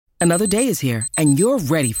Another day is here, and you're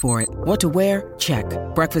ready for it. What to wear? Check.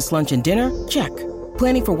 Breakfast, lunch, and dinner? Check.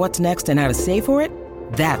 Planning for what's next and how to save for it?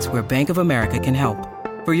 That's where Bank of America can help.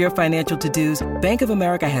 For your financial to-dos, Bank of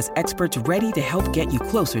America has experts ready to help get you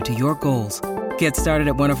closer to your goals. Get started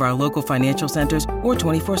at one of our local financial centers or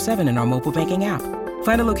 24/7 in our mobile banking app.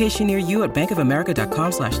 Find a location near you at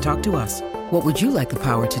bankofamerica.com/talktous. What would you like the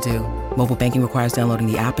power to do? Mobile banking requires downloading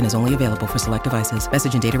the app and is only available for select devices.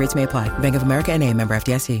 Message and data rates may apply. Bank of America N.A., member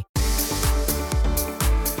FDIC.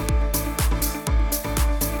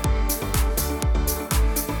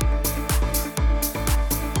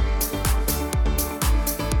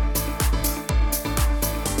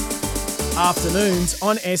 Afternoons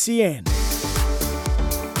on SEN.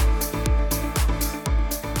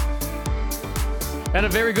 And a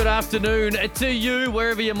very good afternoon to you,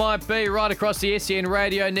 wherever you might be, right across the SEN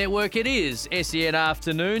radio network. It is SEN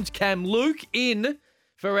Afternoons. Cam Luke in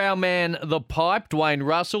for our man, the Pipe, Dwayne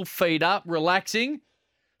Russell, feet up, relaxing,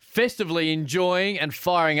 festively enjoying and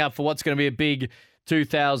firing up for what's going to be a big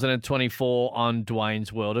 2024 on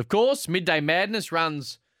Dwayne's World. Of course, Midday Madness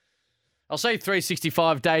runs, I'll say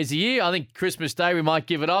 365 days a year. I think Christmas Day we might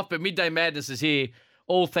give it off, but Midday Madness is here,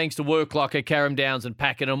 all thanks to Work Locker, Carrum Downs and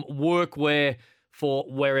Pakenham. Workwear for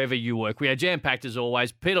wherever you work. We are jam-packed as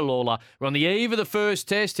always. Peter Lawler, we're on the eve of the first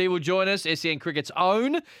test. He will join us, SEN Cricket's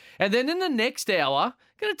own. And then in the next hour,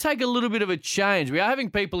 going to take a little bit of a change. We are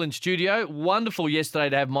having people in studio. Wonderful yesterday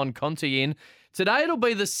to have Mon Conti in. Today it'll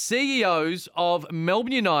be the CEOs of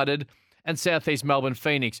Melbourne United and Southeast Melbourne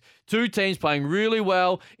Phoenix. Two teams playing really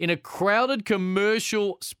well in a crowded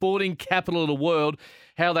commercial sporting capital of the world.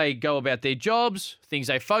 How they go about their jobs, things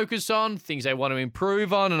they focus on, things they want to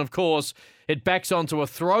improve on, and of course, it backs onto a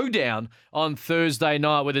throwdown on Thursday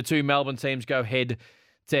night where the two Melbourne teams go head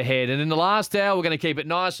to head. And in the last hour, we're going to keep it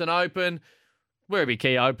nice and open. Werribee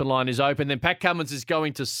Kia open line is open. Then Pat Cummins is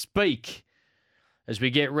going to speak as we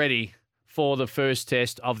get ready for the first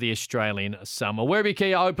test of the Australian summer. Werribee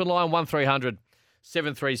Kia open line 1300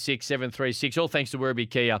 736 736. All thanks to Werribee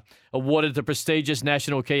Kia, awarded the prestigious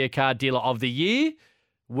National Kia Car Dealer of the Year.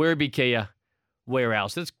 Werribee Kia, where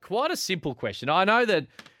else? That's quite a simple question. I know that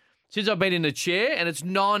since I've been in the chair and it's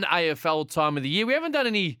non-AFL time of the year, we haven't done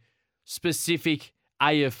any specific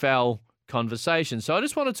AFL conversations. So I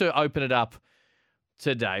just wanted to open it up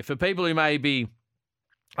today. For people who may be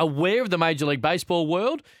aware of the Major League Baseball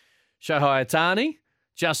world, Shohei Ohtani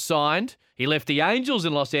just signed. He left the Angels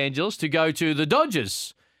in Los Angeles to go to the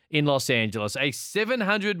Dodgers in Los Angeles. A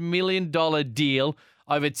 $700 million deal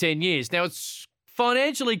over 10 years. Now, it's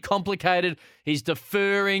financially complicated. He's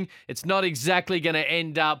deferring. It's not exactly going to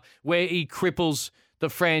end up where he cripples the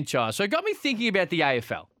franchise. So it got me thinking about the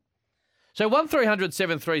AFL. So 1300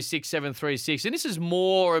 736 736, and this is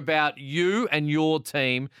more about you and your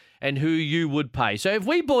team and who you would pay. So if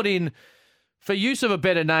we brought in, for use of a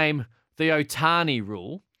better name, the Ohtani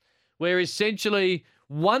rule, where essentially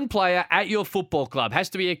one player at your football club has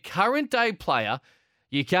to be a current day player.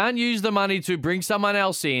 You can't use the money to bring someone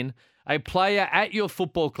else in. A player at your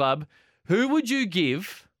football club, who would you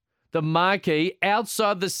give the marquee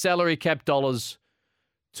outside the salary cap dollars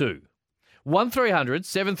to? 1300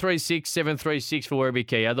 736 736 for Werribee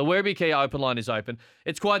Kia. The Werribee Kia open line is open.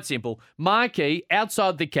 It's quite simple. Marquee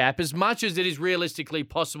outside the cap, as much as it is realistically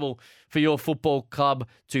possible for your football club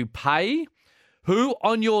to pay. Who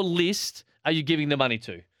on your list are you giving the money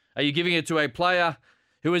to? Are you giving it to a player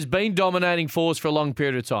who has been dominating force for a long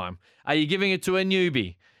period of time? Are you giving it to a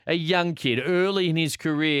newbie, a young kid early in his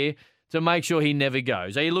career to make sure he never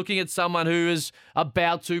goes? Are you looking at someone who is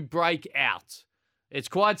about to break out? It's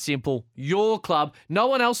quite simple. Your club, no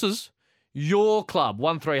one else's, your club.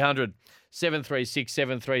 1300 736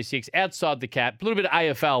 736 outside the cap. A little bit of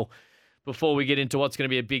AFL before we get into what's going to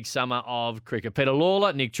be a big summer of cricket. Peter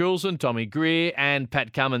Lawler, Nick Trulson, Tommy Greer and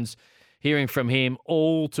Pat Cummins, hearing from him,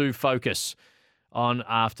 all to focus on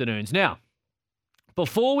afternoons. Now,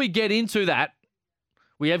 before we get into that,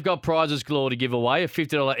 we have got prizes galore to give away, a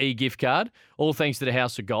 $50 e-gift card, all thanks to the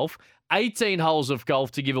House of Golf. 18 holes of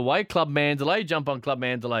golf to give away, Club Mandalay, jump on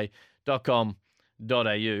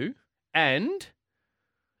clubmandalay.com.au, and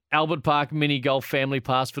Albert Park Mini Golf Family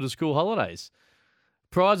Pass for the school holidays.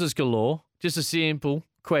 Prizes galore, just a simple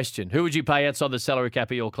question. Who would you pay outside the salary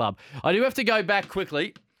cap at your club? I do have to go back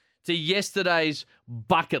quickly to yesterday's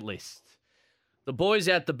bucket list. The boys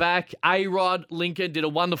out the back, A-Rod, Lincoln, did a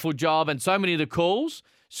wonderful job, and so many of the calls,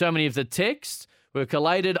 so many of the texts were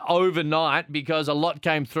collated overnight because a lot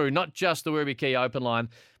came through, not just the Werribee Kia open line,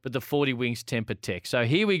 but the 40 Wings temper text. So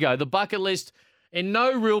here we go. The bucket list in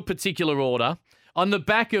no real particular order. On the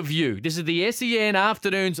back of you, this is the SEN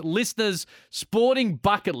Afternoons listeners' sporting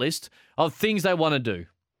bucket list of things they want to do.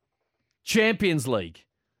 Champions League.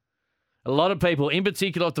 A lot of people, in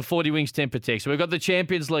particular at the 40 Wings Temper Tech. So we've got the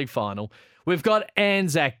Champions League final. We've got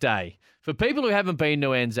Anzac Day. For people who haven't been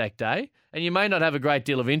to Anzac Day, and you may not have a great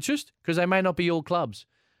deal of interest because they may not be your clubs,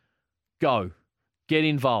 go. Get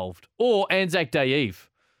involved. Or Anzac Day Eve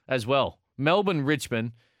as well. Melbourne,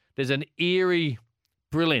 Richmond, there's an eerie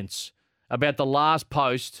brilliance about the last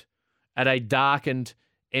post at a darkened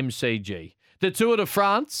MCG. The Tour de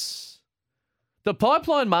France, the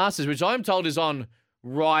Pipeline Masters, which I'm told is on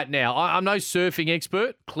right now. I'm no surfing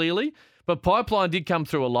expert, clearly, but Pipeline did come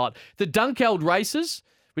through a lot. The Dunkeld Races,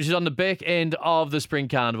 which is on the back end of the Spring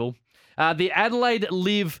Carnival. The Adelaide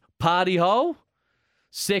Live Party Hole,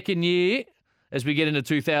 second year as we get into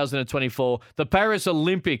 2024. The Paris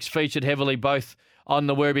Olympics featured heavily both on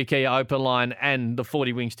the Werribee Kia Open Line and the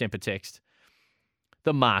 40 Wings Temper Text.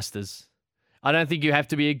 The Masters. I don't think you have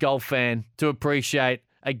to be a golf fan to appreciate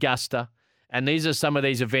Augusta. And these are some of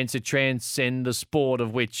these events that transcend the sport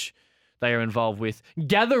of which they are involved with.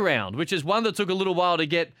 Gather Round, which is one that took a little while to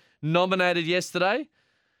get nominated yesterday.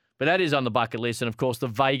 But that is on the bucket list. And, of course, the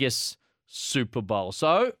Vegas Super Bowl.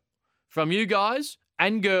 So, from you guys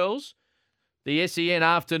and girls, the SEN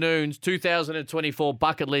Afternoons 2024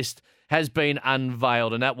 bucket list has been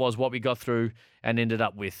unveiled. And that was what we got through and ended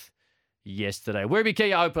up with yesterday. Werribee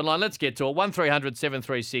Kia Open Line. Let's get to it. 1300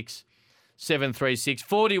 736 736.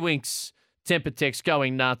 40 Winks. Temper Text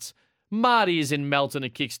going nuts. Marty is in Melton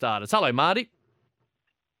at Kickstarters. Hello, Marty.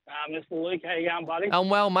 Mr. Luke, how you going, buddy? I'm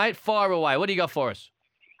well, mate. Fire away. What do you got for us?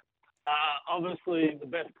 Obviously, the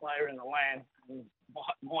best player in the land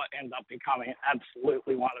might end up becoming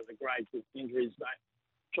absolutely one of the greats if injuries don't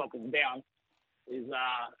chop him down.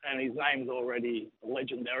 And his name's already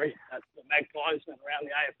legendary at the Magpies and around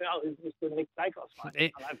the AFL. Is Mr. Nick Dacos,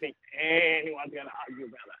 mate. I don't think anyone's going to argue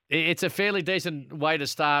about that. It's a fairly decent way to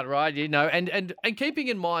start, right? You know, and keeping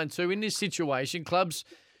in mind too, in this situation, clubs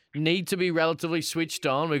need to be relatively switched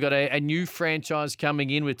on. We've got a new franchise coming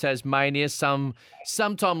in with Tasmania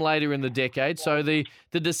sometime later in the decade. So the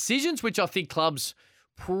decisions which I think clubs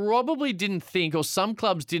probably didn't think, or some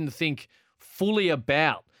clubs didn't think fully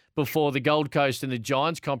about before the Gold Coast and the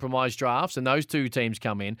Giants compromise drafts and those two teams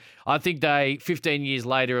come in, I think they, 15 years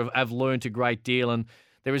later, have learned a great deal. And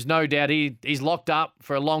there is no doubt he's locked up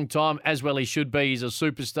for a long time, as well he should be. He's a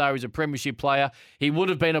superstar. He's a premiership player. He would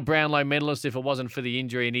have been a Brownlow medalist if it wasn't for the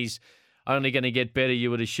injury, and he's only going to get better,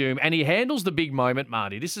 you would assume. And he handles the big moment,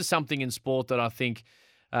 Marty. This is something in sport that I think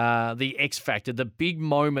the X factor, the big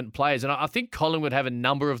moment players, and I think Colin would have a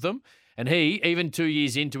number of them, and he, even 2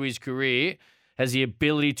 years into his career, has the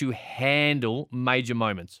ability to handle major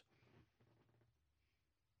moments.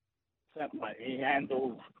 Mate, he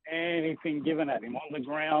handles anything given at him on the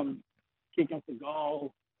ground, kicking for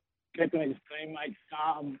goal, keeping his teammates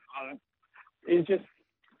calm. He's just,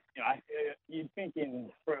 you'd think in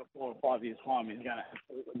 3 or 4 or 5 years' time he's going to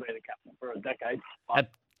absolutely be the captain for a decade.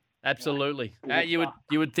 Absolutely.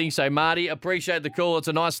 You would think so. Marty, appreciate the call. It's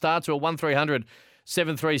a nice start to a 1300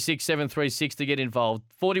 736 736 to get involved.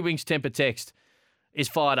 40 Wings Temper Text is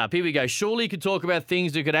fired up. Here we go. Surely you could talk about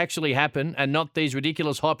things that could actually happen and not these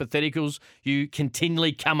ridiculous hypotheticals you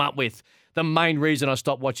continually come up with. The main reason I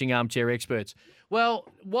stopped watching Armchair Experts. Well,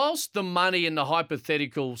 whilst the money and the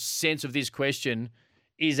hypothetical sense of this question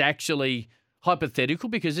is actually hypothetical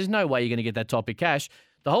because there's no way you're going to get that type of cash,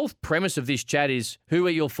 the whole premise of this chat is, who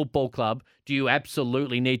at your football club do you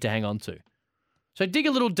absolutely need to hang on to? So dig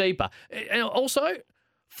a little deeper. And also,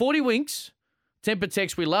 40 Winks, Temper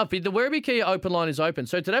Text we love. The Werribee Kia Open Line is open.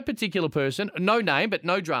 So to that particular person, no name, but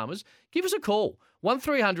no dramas, give us a call.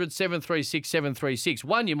 1300 736 736.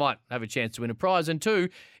 One, you might have a chance to win a prize. And two,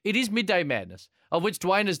 it is Midday Madness, of which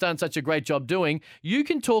Dwayne has done such a great job doing. You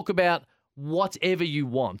can talk about whatever you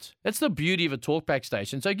want. That's the beauty of a talkback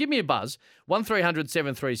station. So give me a buzz, 1300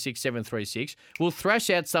 736 736. We'll thrash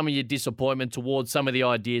out some of your disappointment towards some of the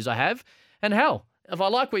ideas I have. And hell, if I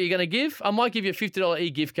like what you're going to give, I might give you a $50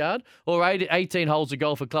 e-gift card or 18 holes of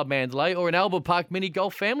golf at Club Mandalay or an Albert Park mini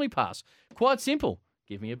golf family pass. Quite simple.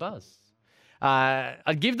 Give me a buzz.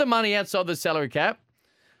 I'd give the money outside the salary cap.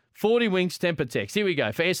 40 Winks Temper Text. Here we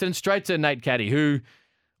go. For Essendon, straight to Nate Caddy, who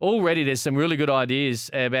already there's some really good ideas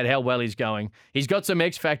about how well he's going. He's got some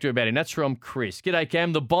X factor about him. That's from Chris. G'day,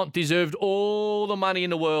 Cam. The Bont deserved all the money in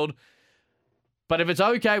the world. But if it's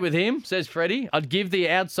okay with him, says Freddie, I'd give the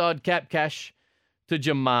outside cap cash to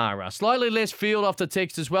Jamara. Slightly less field off the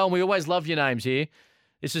text as well. And we always love your names here.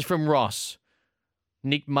 This is from Ross.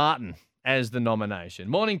 Nick Martin as the nomination.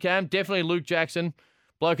 Morning, Cam. Definitely Luke Jackson.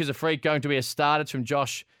 Bloke is a freak, going to be a starter. It's from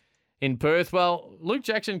Josh in Perth. Well, Luke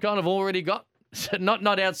Jackson kind of already got,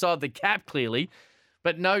 not outside the cap, clearly,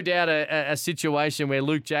 But no doubt a situation where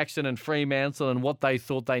Luke Jackson and Fremantle and what they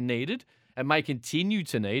thought they needed and may continue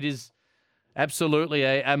to need is absolutely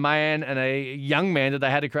a man and a young man that they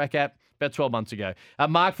had a crack at about 12 months ago.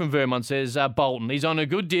 Mark from Vermont says, Bolton, he's on a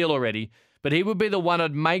good deal already, but he would be the one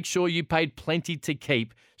I'd make sure you paid plenty to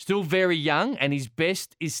keep. Still very young, and his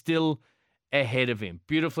best is still ahead of him.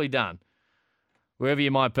 Beautifully done. Wherever you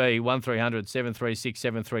might be, 1300 736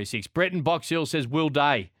 736. Brett in Box Hill says Will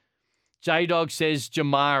Day. J-Dog says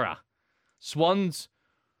Jamara. Swans,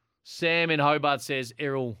 Sam in Hobart says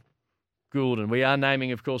Errol Goulden. We are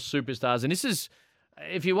naming, of course, superstars. And this is,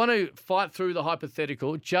 if you want to fight through the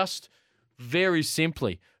hypothetical, just very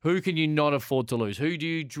simply, who can you not afford to lose? Who do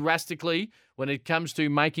you drastically, when it comes to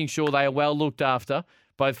making sure they are well looked after,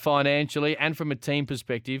 both financially and from a team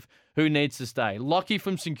perspective, who needs to stay? Lockie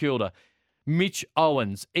from St Kilda. Mitch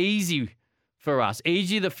Owens. Easy for us.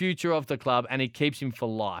 Easy the future of the club, and it keeps him for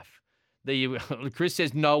life. Chris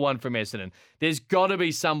says no one from Essendon. There's got to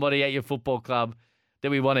be somebody at your football club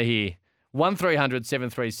that we want to hear. 1300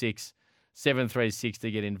 736 736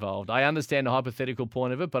 to get involved. I understand the hypothetical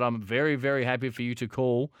point of it, but I'm very, very happy for you to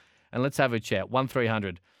call and let's have a chat.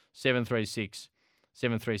 1300 736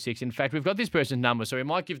 736. In fact, we've got this person's number, so we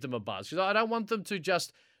might give them a buzz because I don't want them to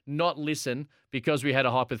just not listen because we had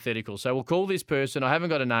a hypothetical. So we'll call this person. I haven't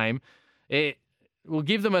got a name. We'll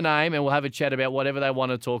give them a name and we'll have a chat about whatever they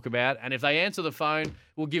want to talk about. And if they answer the phone,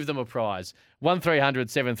 we'll give them a prize. 1300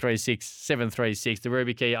 736 736. The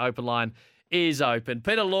Ruby Key open line is open.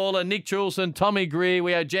 Peter Lawler, Nick Chulson, Tommy Greer.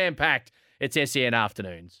 We are jam-packed. It's SEN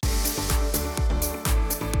Afternoons.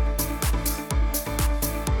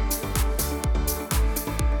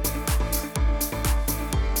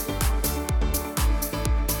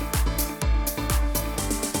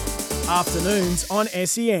 Afternoons on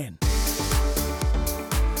SEN.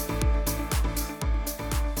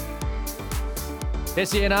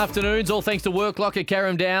 SEN Afternoons, all thanks to Work Locker,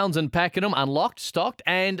 Carrum Downs and Pakenham. Unlocked, stocked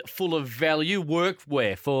and full of value.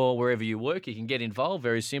 Workwear for wherever you work. You can get involved.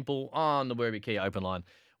 Very simple on the Werribee Key open line.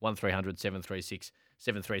 1300 736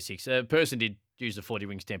 736. A person did use the 40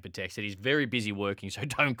 Wings temper text. Said he's very busy working, so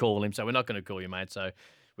don't call him. So we're not going to call you, mate. So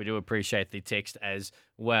we do appreciate the text as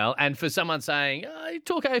well. And for someone saying,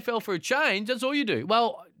 talk AFL for a change, that's all you do.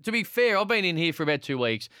 Well, to be fair, I've been in here for about 2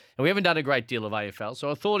 weeks and we haven't done a great deal of AFL. So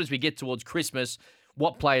I thought as we get towards Christmas,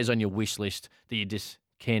 what players on your wish list that you just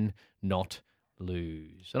cannot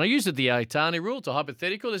lose? And I used the Otani rule. It's a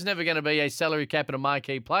hypothetical. There's never going to be a salary cap and a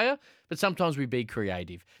marquee player, but sometimes we be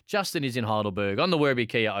creative. Justin is in Heidelberg on the Werribee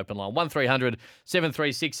Kia open line. 1300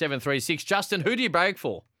 736 736. Justin, who do you break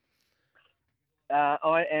for?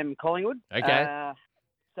 I am Collingwood. Okay.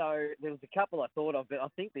 So there was a couple I thought of, but I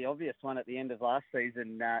think the obvious one at the end of last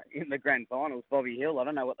season in the grand finals, Bobby Hill. I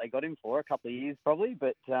don't know what they got him for, a couple of years probably,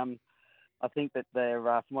 but I think that they're,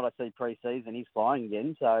 from what I see pre-season, he's flying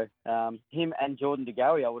again. So him and Jordan De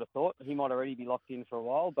Goey, I would have thought. He might already be locked in for a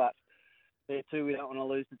while, but they're two we don't want to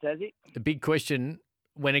lose to Tassie. The big question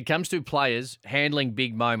when it comes to players handling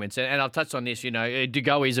big moments, and I've touched on this, De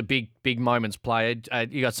Goey is a big moments player.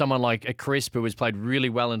 You got someone like a Crisp who has played really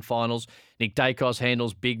well in finals. Nick Dacos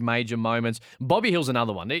handles big major moments. Bobby Hill's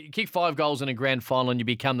another one. You kick 5 goals in a grand final and you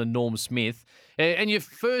become the Norm Smith. And your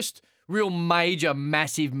first real major,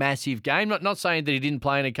 massive game. Not saying that he didn't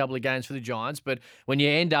play in a couple of games for the Giants, but when you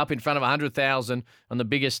end up in front of 100,000 on the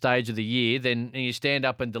biggest stage of the year, then you stand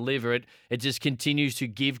up and deliver it. It just continues to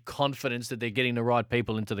give confidence that they're getting the right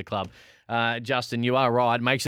people into the club. Justin, you are right. Makes